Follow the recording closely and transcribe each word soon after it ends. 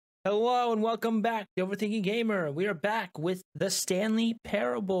Hello and welcome back to Overthinking Gamer. We are back with the Stanley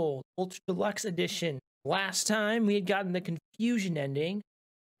Parable Ultra Deluxe Edition. Last time we had gotten the confusion ending,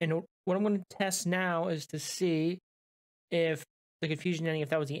 and what I'm going to test now is to see if the confusion ending, if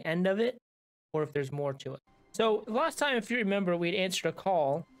that was the end of it, or if there's more to it. So last time, if you remember, we had answered a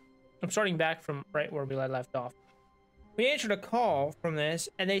call. I'm starting back from right where we left off. We answered a call from this,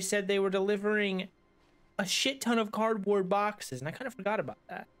 and they said they were delivering a shit ton of cardboard boxes, and I kind of forgot about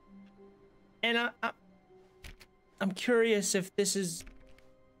that. And I'm curious if this is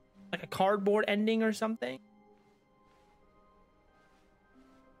like a cardboard ending or something.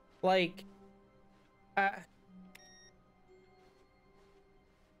 Like, I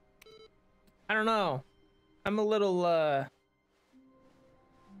don't know. I'm a little,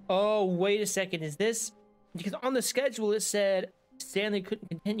 Oh, wait a second. Is this... Because on the schedule it said Stanley couldn't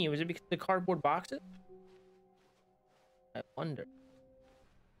continue. Is it because of the cardboard boxes? I wonder.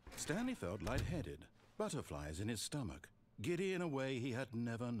 Stanley felt lightheaded, butterflies in his stomach, giddy in a way he had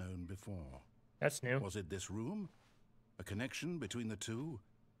never known before. That's new. Was it this room? A connection between the two?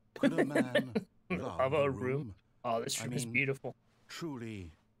 Could a man love a room? Oh, this room is beautiful.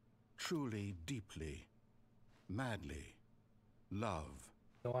 Truly, truly, deeply, madly, love.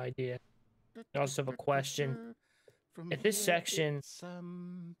 No idea. I also have a question. At this section...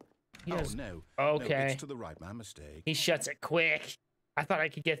 Oh, no. Okay. No, it's to the right, my mistake. He shuts it quick. I thought I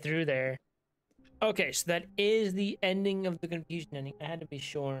could get through there. Okay, so that is the ending of the confusion ending. I had to be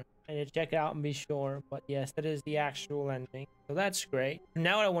sure. I had to check it out and be sure. But yes, that is the actual ending. So that's great.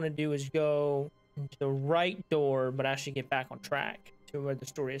 Now what I want to do is go into the right door, but actually get back on track to where the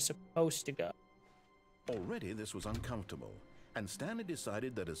story is supposed to go. Already this was uncomfortable, and Stanley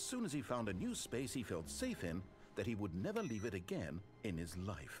decided that as soon as he found a new space he felt safe in, that he would never leave it again in his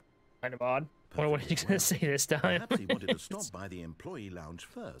life. Kind of odd. I wonder what he's going to say this time. Perhaps he wanted to stop by the employee lounge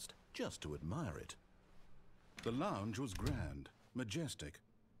first, just to admire it. The lounge was grand, majestic,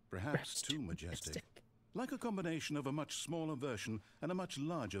 perhaps too majestic. Like a combination of a much smaller version and a much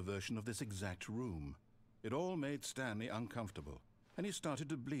larger version of this exact room. It all made Stanley uncomfortable, and he started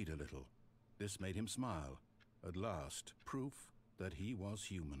to bleed a little. This made him smile. At last, proof that he was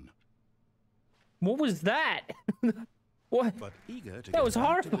human. What was that? What? But eager to that get was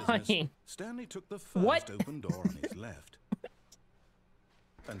back to horrifying. business, Stanley took the first open door on his left.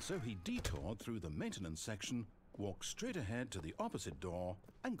 And so he detoured through the maintenance section, walked straight ahead to the opposite door,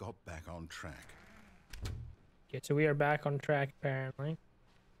 and got back on track. Okay, so we are back on track, apparently.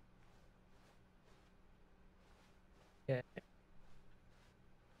 Okay.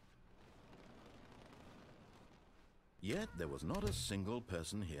 Yet there was not a single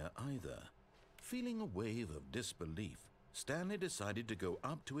person here either. Feeling a wave of disbelief, Stanley decided to go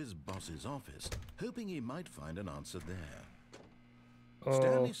up to his boss's office, hoping he might find an answer there. Oh.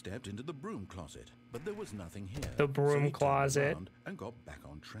 Stanley stepped into the broom closet, but there was nothing here. The broom so he closet. turned around and got back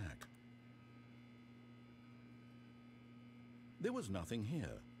on track. There was nothing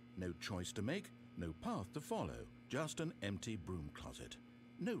here. No choice to make, no path to follow, just an empty broom closet.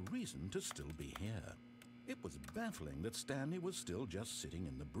 No reason to still be here. It was baffling that Stanley was still just sitting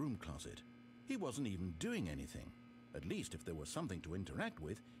in the broom closet. He wasn't even doing anything. At least if there was something to interact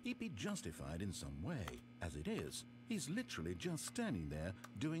with, he'd be justified in some way. As it is, he's literally just standing there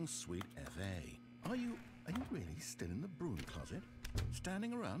doing sweet FA. Are you really still in the broom closet?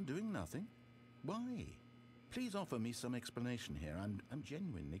 Standing around doing nothing? Why? Please offer me some explanation here. I'm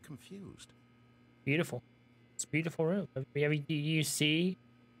genuinely confused. Beautiful. It's a beautiful room. Do you see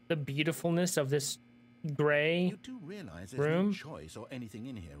the beautifulness of this gray You do realize there's room? no choice or anything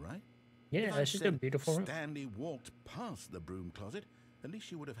in here, right? Yeah, it's just a beautiful room. Stanley walked past the broom closet, at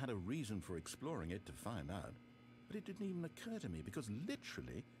least you would have had a reason for exploring it to find out. But it didn't even occur to me because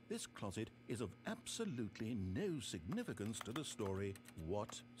literally this closet is of absolutely no significance to the story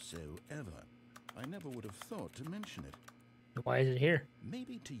whatsoever. I never would have thought to mention it. Why is it here?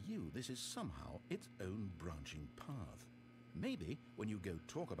 Maybe to you this is somehow its own branching path. Maybe when you go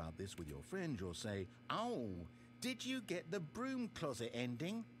talk about this with your friend you'll say, "Oh, did you get the broom closet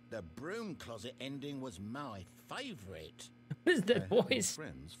ending? The broom closet ending was my favorite." What is that I hope your voice?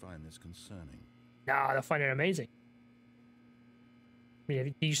 friends find this concerning. Nah, they'll find it amazing. I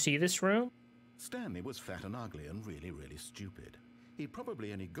mean, do you see this room? Stanley was fat and ugly and really, really stupid. He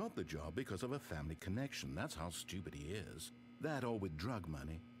probably only got the job because of a family connection. That's how stupid he is. That or with drug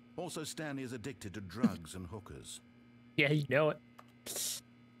money. Also, Stanley is addicted to drugs and hookers. Yeah, you know it.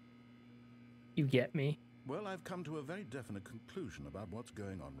 You get me. Well, I've come to a very definite conclusion about what's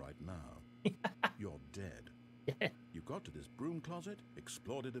going on right now. You're dead. You got to this broom closet,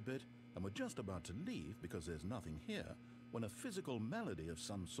 explored it a bit, and were just about to leave because there's nothing here, when a physical malady of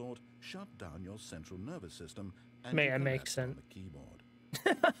some sort shut down your central nervous system and May you I make collapsed on sense? the keyboard.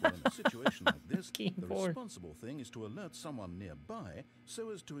 Well, in a situation like this, the Keyboard. responsible thing is to alert someone nearby so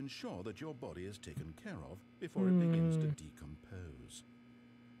as to ensure that your body is taken care of before it begins to decompose.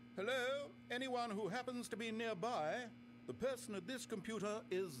 Hello? Anyone who happens to be nearby? The person at this computer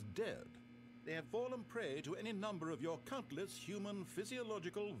is dead. They have fallen prey to any number of your countless human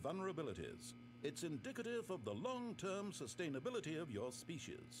physiological vulnerabilities. It's indicative of the long-term sustainability of your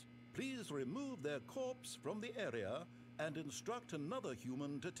species. Please remove their corpse from the area and instruct another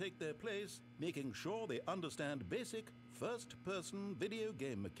human to take their place, making sure they understand basic first-person video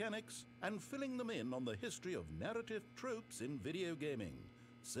game mechanics and filling them in on the history of narrative tropes in video gaming,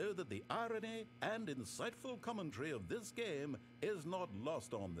 so that the irony and insightful commentary of this game is not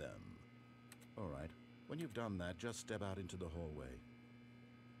lost on them. All right, when you've done that, just step out into the hallway.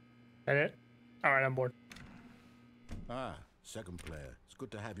 That it? All right, I'm bored. Ah, second player. It's good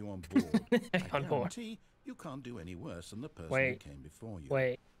to have you on board. On I board. guarantee you can't do any worse than the person Wait. who came before you.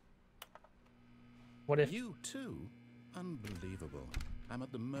 Wait. What if? You too? Unbelievable. I'm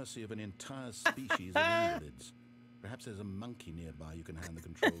at the mercy of an entire species of invalids. Perhaps there's a monkey nearby you can hand the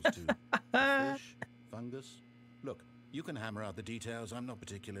controls to. A fish? Fungus? Look, you can hammer out the details. I'm not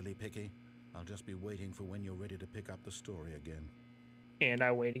particularly picky. I'll just be waiting for when you're ready to pick up the story again. And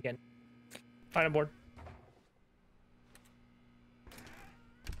I wait again. All right, I'm bored.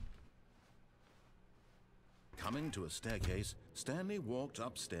 Coming to a staircase, Stanley walked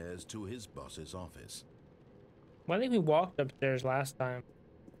upstairs to his boss's office. Well, I think we walked upstairs last time.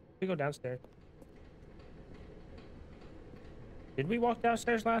 We go downstairs. Did we walk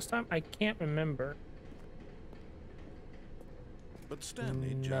downstairs last time? I can't remember. But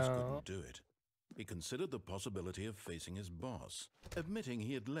Stanley just No. couldn't do it. He considered the possibility of facing his boss, admitting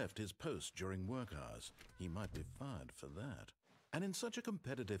he had left his post during work hours. He might be fired for that. And in such a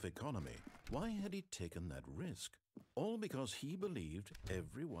competitive economy, why had he taken that risk? All because he believed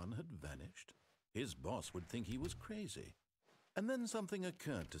everyone had vanished? His boss would think he was crazy. And then something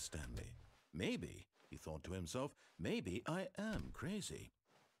occurred to Stanley. Maybe, he thought to himself, maybe I am crazy.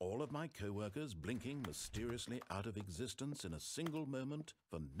 All of my co-workers blinking mysteriously out of existence in a single moment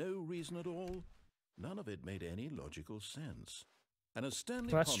for no reason at all? None of it made any logical sense. And as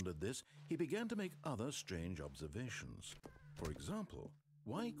Stanley pondered this, he began to make other strange observations. For example,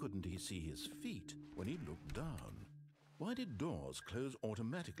 why couldn't he see his feet when he looked down? Why did doors close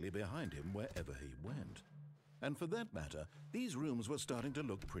automatically behind him wherever he went? And for that matter, these rooms were starting to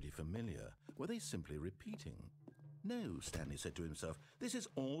look pretty familiar. Were they simply repeating? No, Stanley said to himself, this is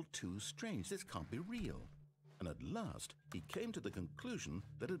all too strange. This can't be real. And at last, he came to the conclusion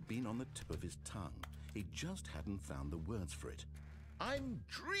that had been on the tip of his tongue. He just hadn't found the words for it. I'm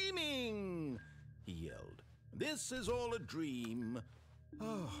dreaming, he yelled. This is all a dream.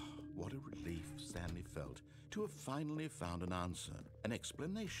 Oh, what a relief Stanley felt to have finally found an answer, an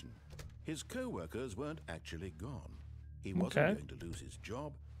explanation. His co-workers weren't actually gone. He wasn't going to lose his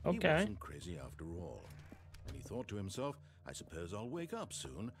job. He wasn't crazy after all. And he thought to himself, I suppose I'll wake up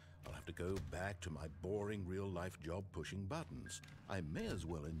soon. I'll have to go back to my boring real-life job pushing buttons. I may as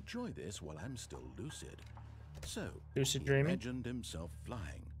well enjoy this while I'm still lucid. So, lucid he dreaming? imagined himself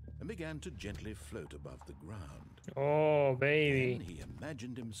flying and began to gently float above the ground. Oh, baby. Then he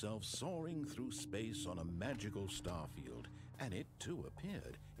imagined himself soaring through space on a magical starfield, and it too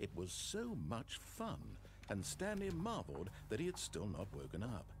appeared. It was so much fun, and Stanley marveled that he had still not woken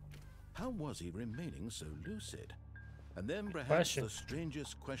up. How was he remaining so lucid? And then perhaps the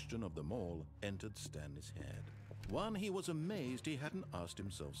strangest question of them all entered Stanley's head. One he was amazed he hadn't asked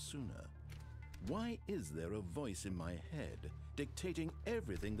himself sooner. Why is there a voice in my head dictating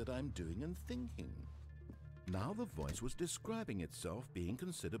everything that I'm doing and thinking? Now the voice was describing itself being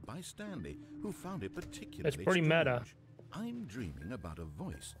considered by Stanley, who found it particularly It's pretty strange. meta. I'm dreaming about a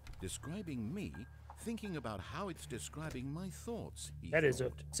voice describing me, thinking about how it's describing my thoughts, he That thought. is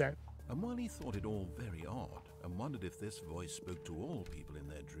a sense. And while he thought it all very odd and wondered if this voice spoke to all people in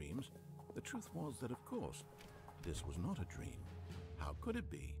their dreams, the truth was that, of course, this was not a dream. How could it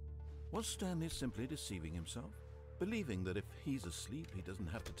be? Was Stanley simply deceiving himself, believing that if he's asleep, he doesn't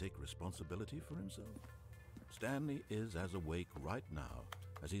have to take responsibility for himself? Stanley is as awake right now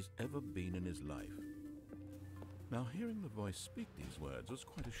as he's ever been in his life. Now, hearing the voice speak these words was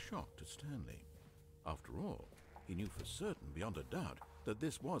quite a shock to Stanley. After all, he knew for certain, beyond a doubt, that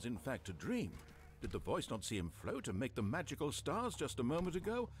this was in fact a dream. Did the voice not see him float and make the magical stars just a moment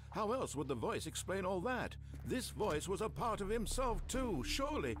ago? How else would the voice explain all that? This voice was a part of himself too.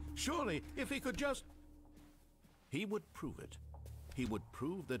 Surely, if he could just... He would prove it. He would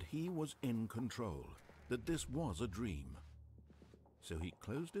prove that he was in control, that this was a dream. So he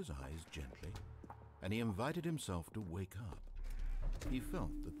closed his eyes gently, and he invited himself to wake up. He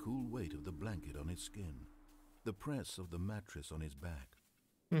felt the cool weight of the blanket on his skin, the press of the mattress on his back,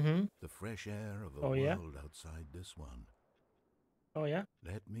 the fresh air of a world outside this one. Oh, yeah?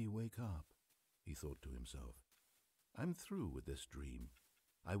 Let me wake up, he thought to himself. I'm through with this dream.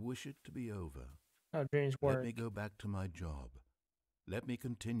 I wish it to be over. How dreams work. Let me go back to my job. Let me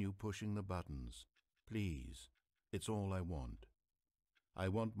continue pushing the buttons. Please, it's all I want. I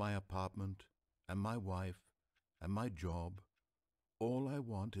want my apartment, and my wife, and my job. All I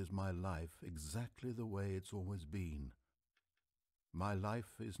want is my life exactly the way it's always been. My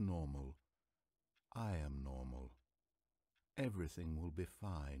life is normal. I am normal. Everything will be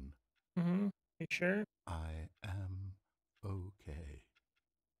fine. You sure? I am okay.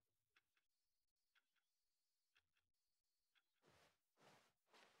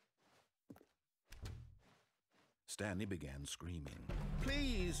 Stanley began screaming.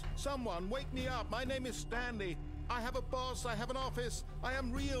 Please, someone, wake me up. My name is Stanley. I have a boss. I have an office. I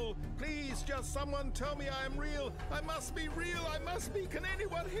am real. Please, just someone tell me I am real. I must be real. I must be. Can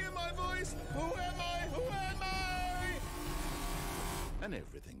anyone hear my voice? Who am I? Who am I? And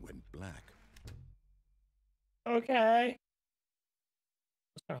everything went black. Okay.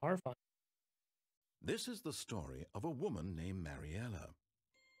 That's kind of horrifying. This is the story of a woman named Mariella.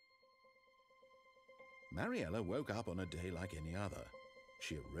 Mariella woke up on a day like any other.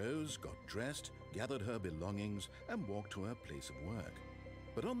 She arose, got dressed, gathered her belongings, and walked to her place of work.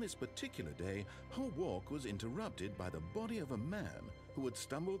 But on this particular day, her walk was interrupted by the body of a man who had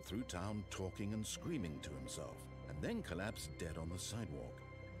stumbled through town talking and screaming to himself, and then collapsed dead on the sidewalk.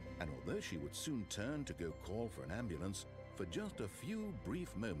 And although she would soon turn to go call for an ambulance, for just a few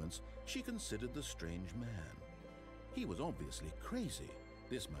brief moments, she considered the strange man. He was obviously crazy.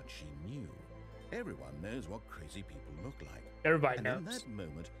 This much she knew. Everyone knows what crazy people look like. Everybody knows. And in that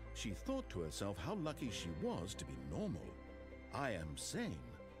moment, she thought to herself how lucky she was to be normal. I am sane.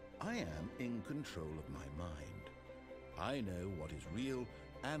 I am in control of my mind. I know what is real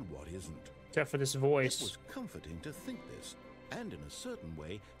and what isn't. Except for this voice. It was comforting to think this, and in a certain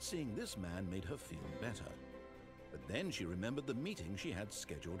way, seeing this man made her feel better. But then she remembered the meeting she had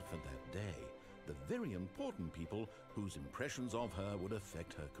scheduled for that day. The very important people whose impressions of her would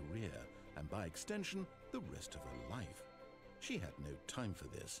affect her career, and by extension, the rest of her life. She had no time for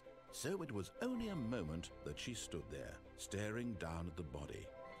this, so it was only a moment that she stood there, staring down at the body.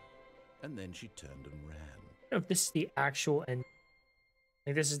 And then she turned and ran. I don't know if this is the actual end.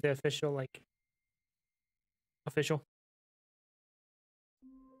 Like, this is the official, official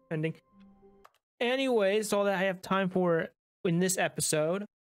ending. Anyways, all that I have time for in this episode.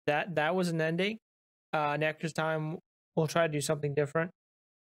 That was an ending. Next time, we'll try to do something different.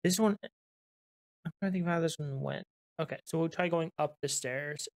 This one, I'm trying to think of how this one went. Okay, so we'll try going up the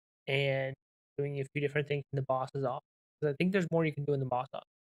stairs and doing a few different things in the boss's office. I think there's more you can do in the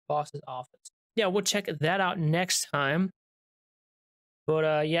boss's office. Yeah, we'll check that out next time.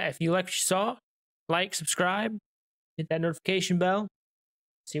 But yeah, if you like what you saw, like, subscribe, hit that notification bell,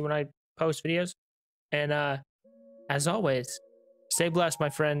 see when I post videos. And as always, stay blessed, my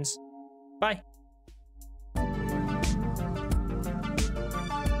friends. Bye.